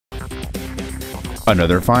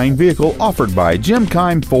Another fine vehicle offered by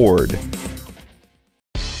Keim Ford.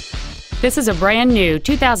 This is a brand new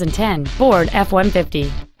 2010 Ford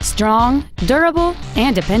F-150. Strong, durable,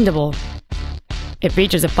 and dependable. It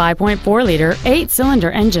features a 5.4-liter,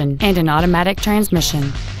 8-cylinder engine and an automatic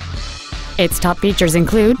transmission. Its top features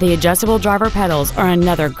include the adjustable driver pedals are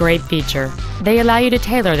another great feature. They allow you to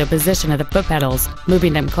tailor the position of the foot pedals,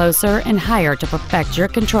 moving them closer and higher to perfect your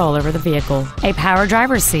control over the vehicle. A power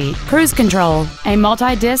driver's seat, cruise control, a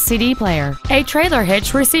multi-disc CD player, a trailer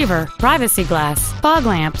hitch receiver, privacy glass, fog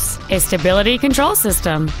lamps, a stability control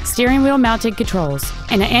system, steering wheel mounted controls,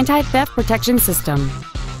 and an anti-theft protection system.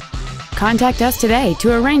 Contact us today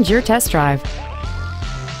to arrange your test drive.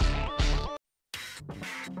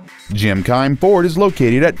 Keim Ford is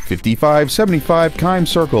located at 5575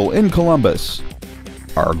 Keimcircle in Columbus.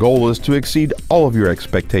 Our goal is to exceed all of your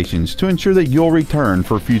expectations to ensure that you'll return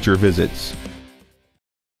for future visits.